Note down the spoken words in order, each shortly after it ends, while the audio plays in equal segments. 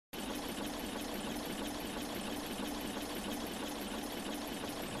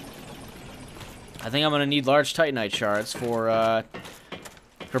I think I'm gonna need large Titanite shards for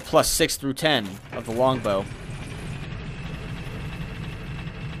plus 6 through 10 of the longbow.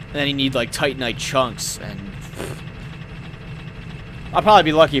 And then you need like Titanite chunks, and I'll probably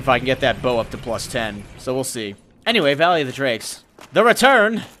be lucky if I can get that bow up to plus 10. So we'll see. Anyway, Valley of the Drakes. The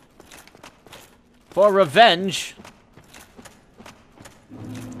return for revenge.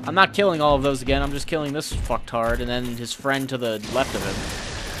 I'm not killing all of those again. I'm just killing this fucktard and then his friend to the left of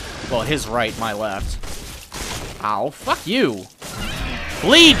him. Well, his right, my left. Ow, fuck you.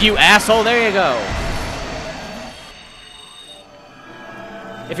 Bleed, you asshole. There you go.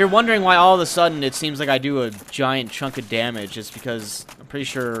 If you're wondering why all of a sudden it seems like I do a giant chunk of damage, it's because I'm pretty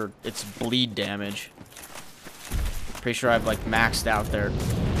sure it's bleed damage. Pretty sure I've, like, maxed out their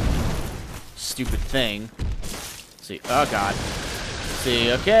stupid thing. Let's see. Oh, God. Let's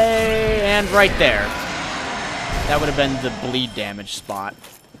see. Okay, and right there. That would have been the bleed damage spot.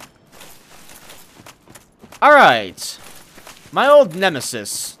 Alright. My old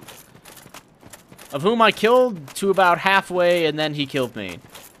nemesis. Of whom I killed to about halfway, and then he killed me.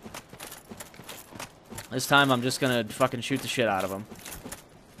 This time I'm just gonna fucking shoot the shit out of him.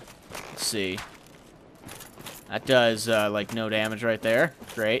 Let's see. That does, like, no damage right there.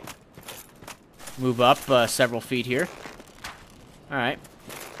 Great. Move up several feet here. Alright.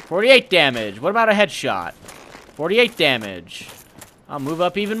 48 damage. What about a headshot? 48 damage. I'll move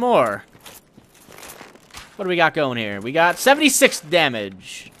up even more. What do we got going here? We got 76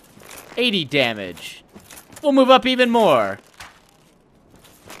 damage. 80 damage. We'll move up even more.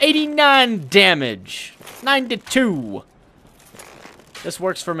 89 damage. 92. This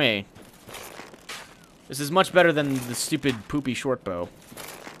works for me. This is much better than the stupid poopy short bow.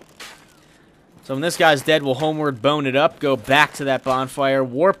 So when this guy's dead, we'll homeward bone it up, go back to that bonfire,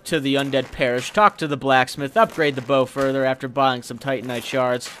 warp to the undead parish, talk to the blacksmith, upgrade the bow further after buying some Titanite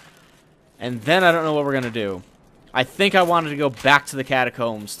shards. And then I don't know what we're going to do. I think I wanted to go back to the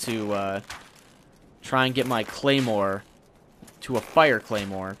catacombs to try and get my claymore to a fire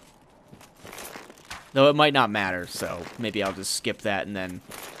claymore. Though it might not matter, so maybe I'll just skip that and then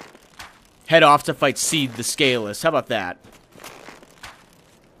head off to fight Seed the Scaleless. How about that?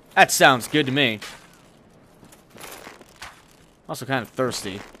 That sounds good to me. Also kind of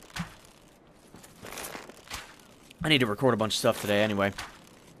thirsty. I need to record a bunch of stuff today anyway.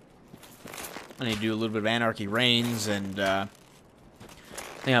 I need to do a little bit of Anarchy Reigns, and I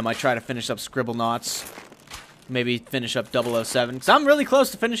think I might try to finish up Scribblenauts. Maybe finish up 007, because I'm really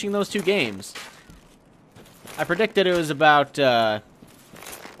close to finishing those two games. I predicted it was about an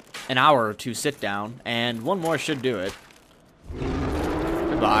hour or two sit down, and one more should do it.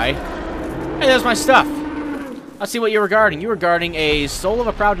 Goodbye. Hey, there's my stuff. Let's see what you were guarding. You were guarding a Soul of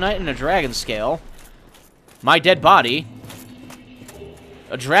a Proud Knight and a Dragon Scale. My dead body.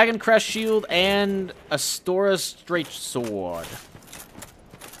 A Dragon Crest Shield and a Stora Straight Sword.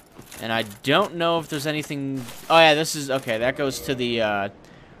 And I don't know if there's anything... Oh, yeah, this is... Okay, that goes to the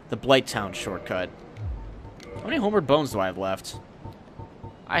Blighttown shortcut. How many homeward bones do I have left?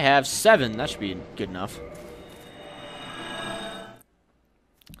 I have 7. That should be good enough.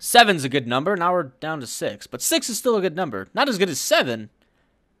 7's a good number. Now we're down to 6. But 6 is still a good number. Not as good as 7,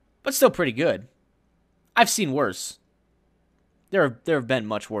 but still pretty good. I've seen worse. There have been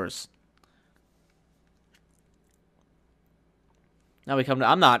much worse. Now we come to...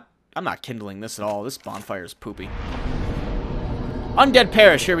 I'm not kindling this at all. This bonfire is poopy. Undead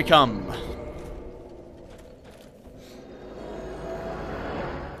Parish, here we come.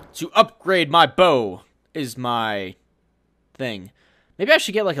 To upgrade my bow is my thing. Maybe I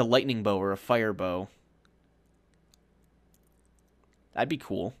should get like a lightning bow or a fire bow. That'd be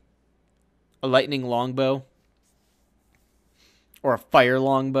cool. A lightning longbow. Or a fire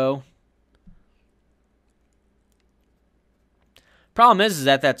longbow. Problem is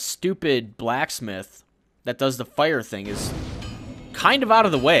that that stupid blacksmith that does the fire thing is kind of out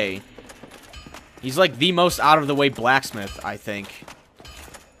of the way. He's like the most out of the way blacksmith, I think.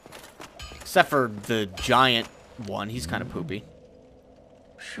 Except for the giant one. He's kind of poopy.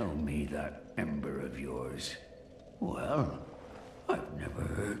 Show me that ember of yours. Well, I've never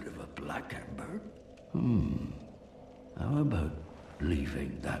heard of a black ember. How about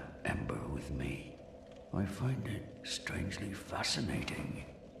leaving that ember with me? I find it strangely fascinating.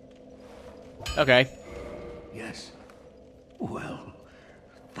 Okay. Yes. Well,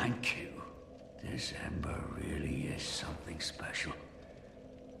 thank you. This ember really is something special.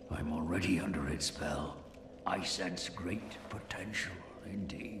 I'm already under its spell. I sense great potential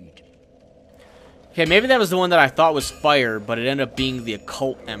indeed. Okay, maybe that was the one that I thought was fire, but it ended up being the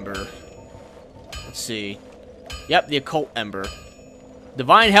occult ember. Let's see. Yep, the occult ember.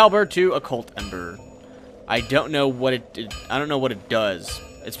 Divine Halberd to Occult Ember. I don't know what it does.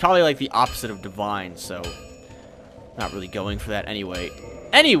 It's probably like the opposite of Divine, so not really going for that anyway.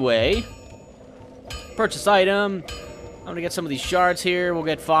 Anyway, purchase item. I'm gonna get some of these shards here. We'll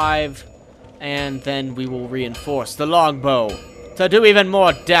get 5, and then we will reinforce the longbow to do even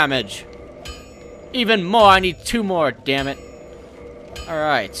more damage. Even more. I need 2 more. Damn it. All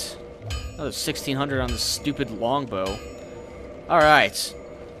right. Another 1,600 on this stupid longbow. All right.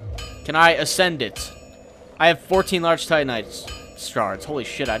 Can I ascend it? I have 14 large titanite shards. Holy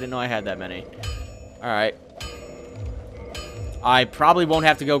shit! I didn't know I had that many. All right. I probably won't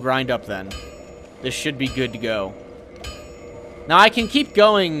have to go grind up then. This should be good to go. Now, I can keep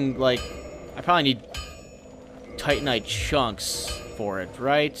going, like, I probably need titanite chunks for it,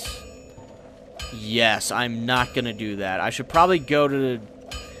 right? Yes, I'm not gonna do that. I should probably go to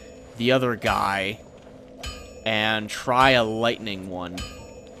the other guy and try a lightning one.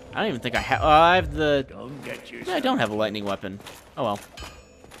 I don't even think I have... I have the... I don't have a lightning weapon. Oh, well.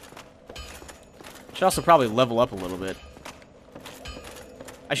 Should also probably level up a little bit.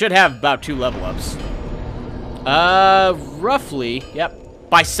 I should have about 2 level ups. Roughly, yep,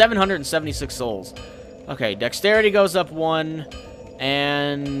 by 776 souls. Okay, dexterity goes up 1,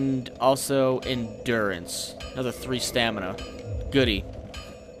 and also endurance. Another 3 stamina. Goody.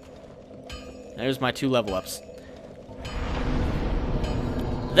 There's my 2 level ups.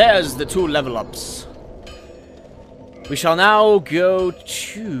 There's the 2 level ups. We shall now go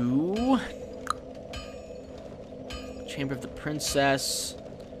to... Chamber of the Princess.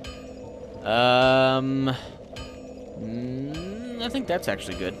 I think that's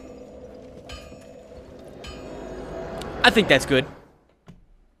actually good. I think that's good.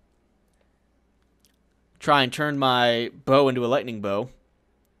 Try and turn my bow into a lightning bow.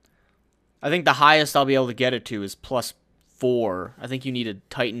 I think the highest I'll be able to get it to is +4. I think you need a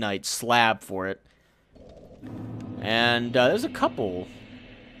titanite slab for it. And there's a couple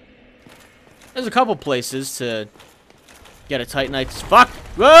places to get a titanite. Fuck!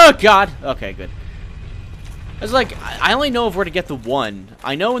 Oh god! Okay, good. I was like, I only know of where to get the one.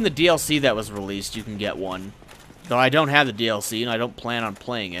 I know in the DLC that was released you can get one. Though I don't have the DLC and I don't plan on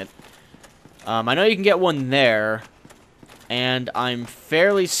playing it. I know you can get one there. And I'm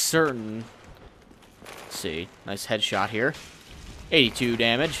fairly certain... Let's see. Nice headshot here. 82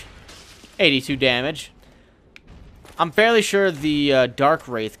 damage. 82 damage. I'm fairly sure the Dark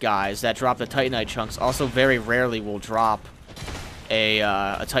Wraith guys that drop the Titanite chunks also very rarely will drop a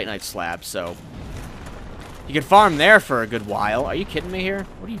Titanite slab, so... You can farm there for a good while. Are you kidding me here?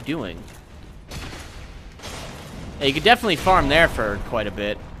 What are you doing? Yeah, you could definitely farm there for quite a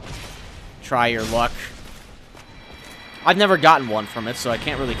bit. Try your luck. I've never gotten one from it, so I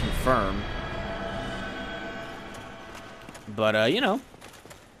can't really confirm. But, you know.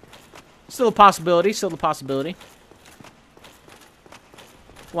 Still a possibility, still a possibility.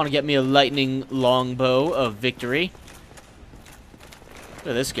 Want to get me a lightning longbow of victory. Look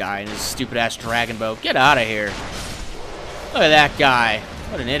at this guy and his stupid-ass dragon bow. Get out of here. Look at that guy.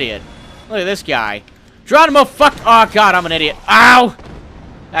 What an idiot. Look at this guy. Geronimo, fuck. Oh, God, I'm an idiot. Ow!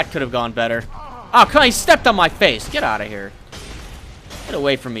 That could have gone better. Oh, come on, he stepped on my face. Get out of here. Get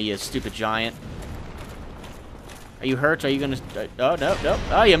away from me, you stupid giant. Are you hurt? Are you gonna... Oh, no, no.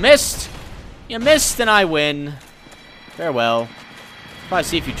 Oh, you missed. You missed, and I win. Farewell. Probably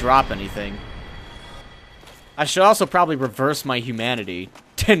see if you drop anything. I should also probably reverse my humanity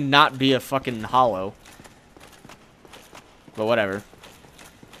to not be a fucking hollow. But whatever.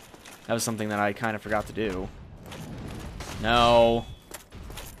 That was something that I kind of forgot to do. No.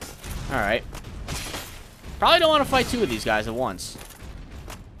 Alright. Probably don't want to fight 2 of these guys at once.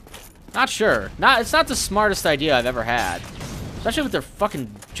 Not sure. It's not the smartest idea I've ever had. Especially with their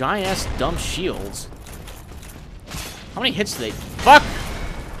fucking giant-ass dumb shields. How many hits do they... Fuck!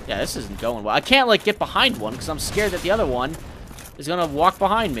 Yeah, this isn't going well. I can't, like, get behind one because I'm scared that the other one is going to walk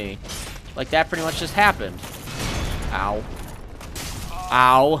behind me. Like, that pretty much just happened. Ow.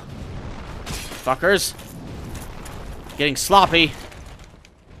 Ow. Fuckers. Getting sloppy.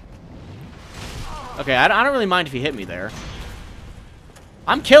 Okay, I don't really mind if you hit me there.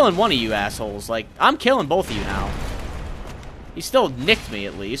 I'm killing one of you assholes. Like, I'm killing both of you now. He still nicked me,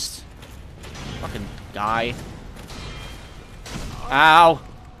 at least. Fucking guy. Ow.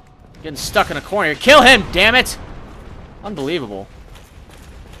 Getting stuck in a corner. Kill him, damn it! Unbelievable.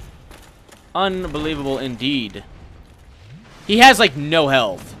 Unbelievable indeed. He has, like, no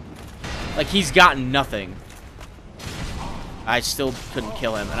health. Like, he's gotten nothing. I still couldn't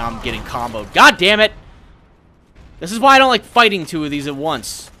kill him, and I'm getting comboed. God damn it! This is why I don't like fighting 2 of these at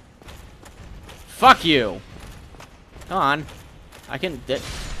once. Fuck you. Come on. I can...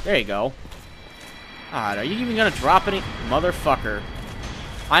 There you go. God, are you even gonna drop any... Motherfucker.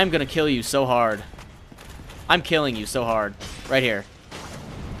 I'm gonna kill you so hard. I'm killing you so hard. Right here.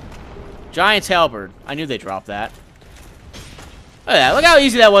 Giant's Halberd. I knew they dropped that. Look at that. Look how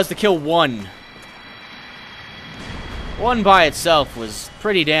easy that was to kill one. One by itself was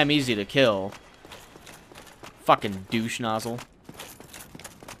pretty damn easy to kill. Fucking douche nozzle.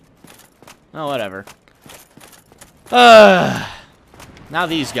 Oh, whatever. Now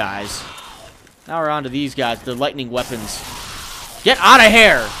these guys. Now we're on to these guys, the lightning weapons. Get out of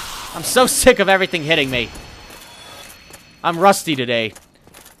here! I'm so sick of everything hitting me. I'm rusty today.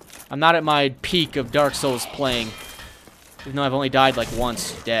 I'm not at my peak of Dark Souls playing. Even though I've only died like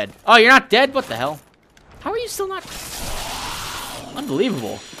once. Dead. Oh, you're not dead? What the hell? How are you still not...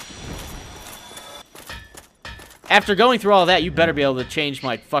 Unbelievable. After going through all that, you better be able to change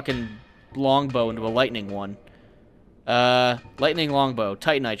my fucking longbow into a lightning one. Lightning longbow.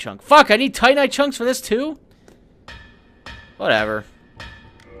 Titanite chunk. Fuck, I need Titanite chunks for this too? Whatever.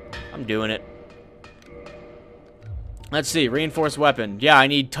 I'm doing it. Let's see. Reinforced weapon. Yeah, I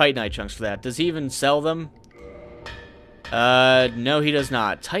need Titanite chunks for that. Does he even sell them? No, he does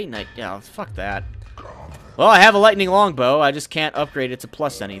not. Titanite. Yeah, fuck that. Well, I have a lightning longbow. I just can't upgrade it to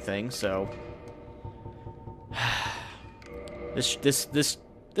plus anything, so...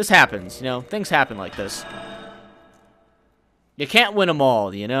 This happens, you know? Things happen like this. You can't win them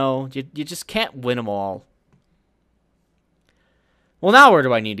all, you know? You just can't win them all. Well, now where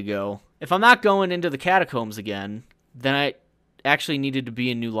do I need to go? If I'm not going into the catacombs again, then I actually needed to be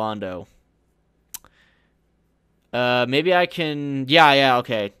in New Londo. Maybe I can... Yeah,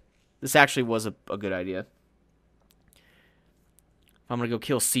 okay. This actually was a good idea. I'm gonna go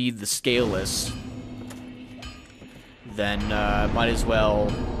kill Seed the Scaleless. Then, might as well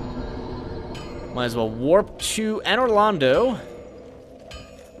warp to Orlando.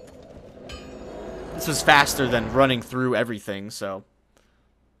 This is faster than running through everything, so...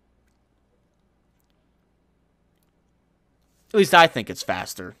 At least I think it's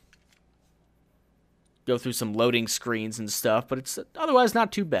faster. Go through some loading screens and stuff, but it's otherwise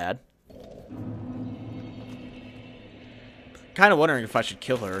not too bad. Kind of wondering if I should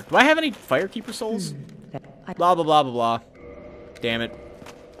kill her. Do I have any Firekeeper souls? Blah, blah, blah, blah, blah. Damn it.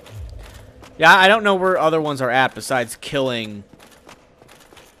 Yeah, I don't know where other ones are at besides killing...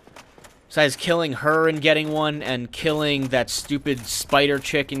 Besides killing her and getting one, and killing that stupid spider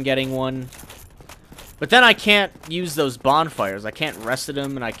chick and getting one. But then I can't use those bonfires. I can't rest at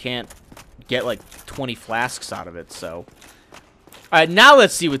them, and I can't get, like, 20 flasks out of it, so... Alright, now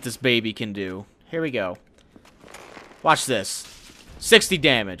let's see what this baby can do. Here we go. Watch this. 60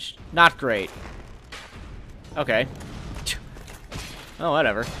 damage. Not great. Okay. Oh,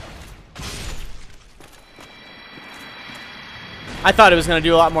 whatever. I thought it was going to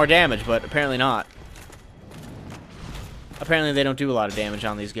do a lot more damage, but apparently not. Apparently they don't do a lot of damage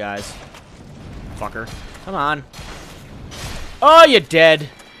on these guys. Fucker. Come on. Oh, you're dead.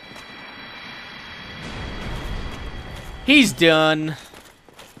 He's done.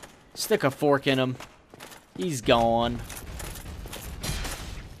 Stick a fork in him. He's gone.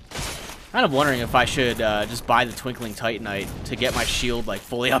 Kind of wondering if I should just buy the Twinkling Titanite to get my shield, like,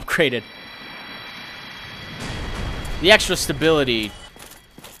 fully upgraded. The extra stability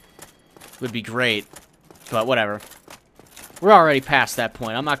would be great, but whatever. We're already past that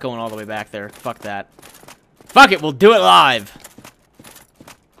point. I'm not going all the way back there. Fuck that. Fuck it, we'll do it live!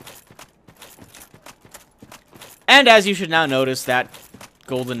 And as you should now notice, that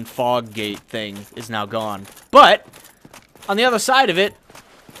golden fog gate thing is now gone. But, on the other side of it,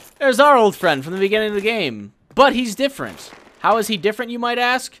 there's our old friend from the beginning of the game. But he's different. How is he different, you might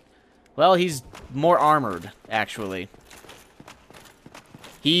ask? Well, he's more armored, actually.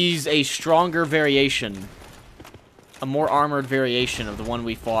 He's a stronger variation. A more armored variation of the one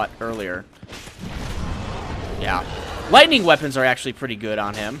we fought earlier. Yeah. Lightning weapons are actually pretty good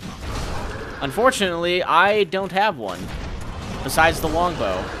on him. Unfortunately, I don't have one. Besides the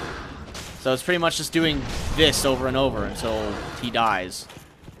longbow. So it's pretty much just doing this over and over until he dies.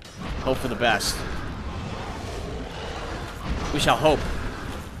 Hope for the best. We shall hope.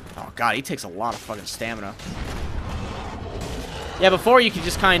 Oh god, he takes a lot of fucking stamina. Yeah, before you could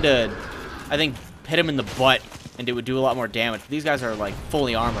just kind of, I think, hit him in the butt and it would do a lot more damage. These guys are, like,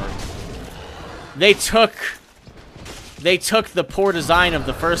 fully armored. They took the poor design of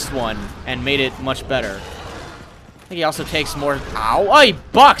the first one and made it much better. I think he also takes more... Ow! Oh, he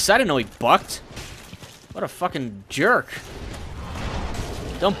bucks! I didn't know he bucked. What a fucking jerk.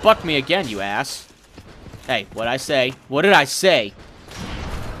 Don't buck me again, you ass. Hey, what'd I say? What did I say?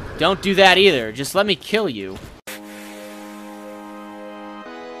 Don't do that either. Just let me kill you.